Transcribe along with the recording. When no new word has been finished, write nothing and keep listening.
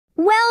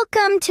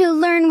Welcome to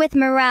Learn with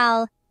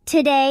Miral.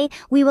 Today,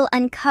 we will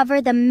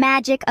uncover the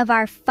magic of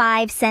our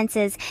 5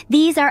 senses.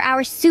 These are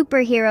our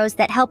superheroes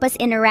that help us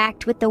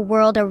interact with the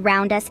world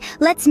around us.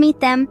 Let's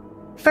meet them.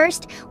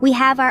 First, we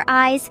have our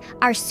eyes,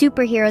 our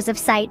superheroes of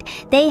sight.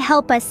 They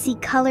help us see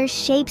colors,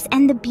 shapes,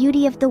 and the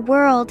beauty of the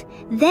world.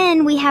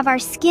 Then we have our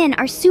skin,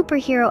 our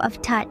superhero of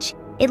touch.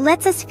 It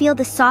lets us feel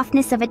the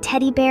softness of a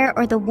teddy bear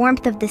or the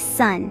warmth of the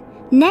sun.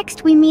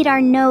 Next, we meet our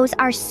nose,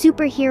 our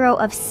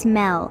superhero of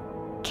smell.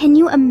 Can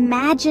you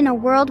imagine a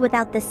world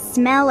without the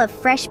smell of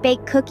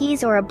fresh-baked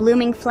cookies or a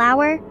blooming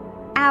flower?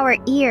 Our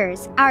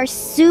ears, our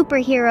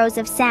superheroes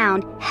of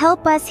sound,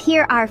 help us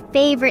hear our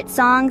favorite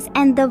songs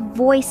and the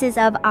voices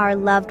of our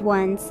loved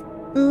ones.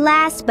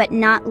 Last but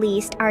not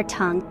least, our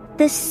tongue,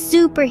 the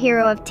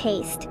superhero of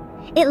taste.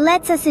 It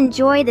lets us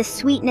enjoy the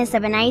sweetness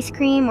of an ice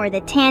cream or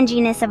the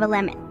tanginess of a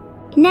lemon.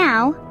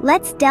 Now,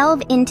 let's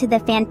delve into the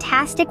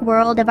fantastic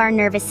world of our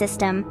nervous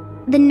system.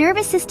 The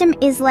nervous system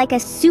is like a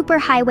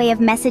superhighway of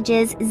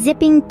messages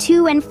zipping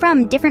to and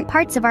from different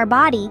parts of our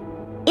body.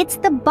 It's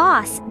the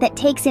boss that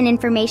takes in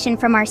information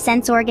from our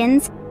sense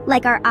organs,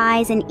 like our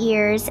eyes and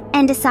ears,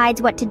 and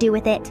decides what to do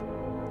with it.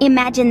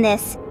 Imagine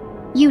this.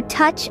 You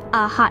touch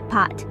a hot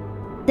pot.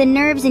 The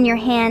nerves in your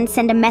hand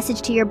send a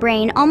message to your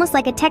brain, almost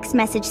like a text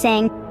message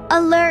saying,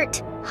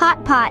 "Alert!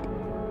 Hot pot!"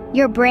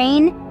 Your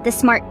brain, the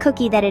smart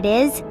cookie that it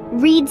is,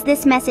 reads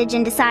this message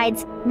and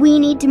decides, we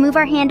need to move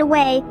our hand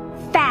away,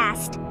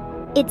 fast.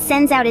 It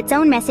sends out its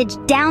own message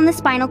down the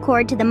spinal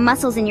cord to the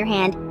muscles in your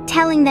hand,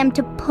 telling them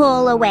to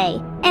pull away.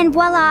 And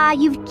voila,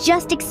 you've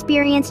just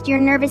experienced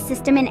your nervous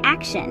system in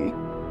action.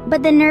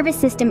 But the nervous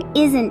system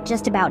isn't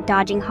just about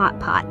dodging hot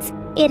pots.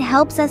 It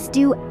helps us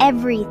do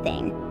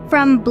everything.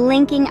 From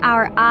blinking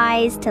our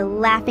eyes to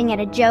laughing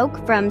at a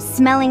joke, from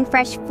smelling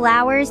fresh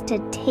flowers to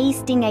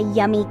tasting a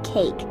yummy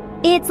cake.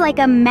 It's like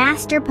a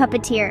master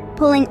puppeteer,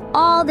 pulling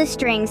all the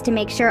strings to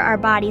make sure our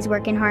bodies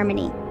work in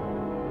harmony.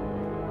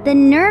 The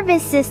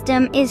nervous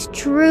system is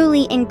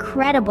truly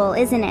incredible,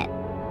 isn't it?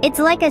 It's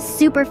like a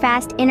super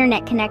fast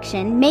internet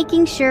connection,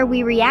 making sure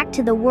we react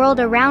to the world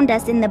around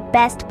us in the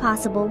best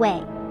possible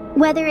way.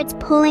 Whether it's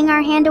pulling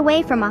our hand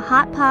away from a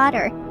hot pot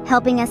or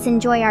helping us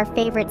enjoy our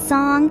favorite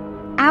song,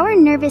 our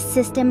nervous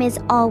system is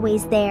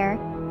always there,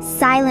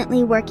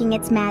 silently working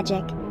its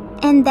magic.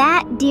 And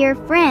that, dear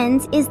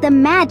friends, is the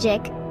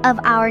magic of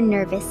our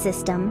nervous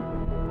system.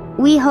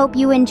 We hope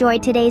you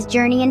enjoyed today's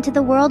journey into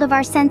the world of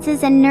our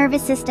senses and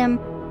nervous system.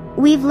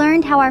 We've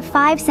learned how our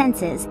 5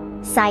 senses,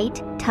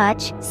 sight,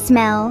 touch,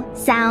 smell,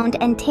 sound,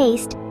 and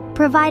taste,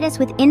 provide us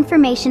with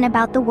information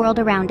about the world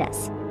around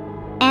us,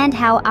 and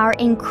how our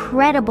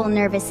incredible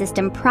nervous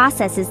system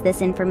processes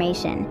this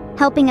information,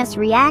 helping us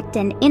react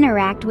and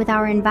interact with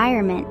our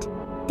environment.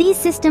 These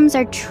systems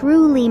are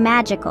truly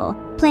magical,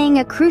 playing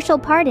a crucial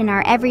part in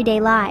our everyday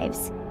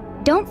lives.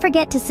 Don't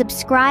forget to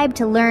subscribe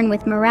to Learn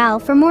with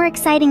Miral for more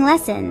exciting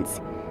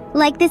lessons.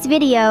 Like this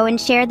video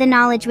and share the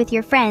knowledge with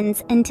your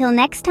friends. Until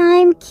next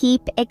time,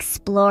 keep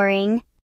exploring.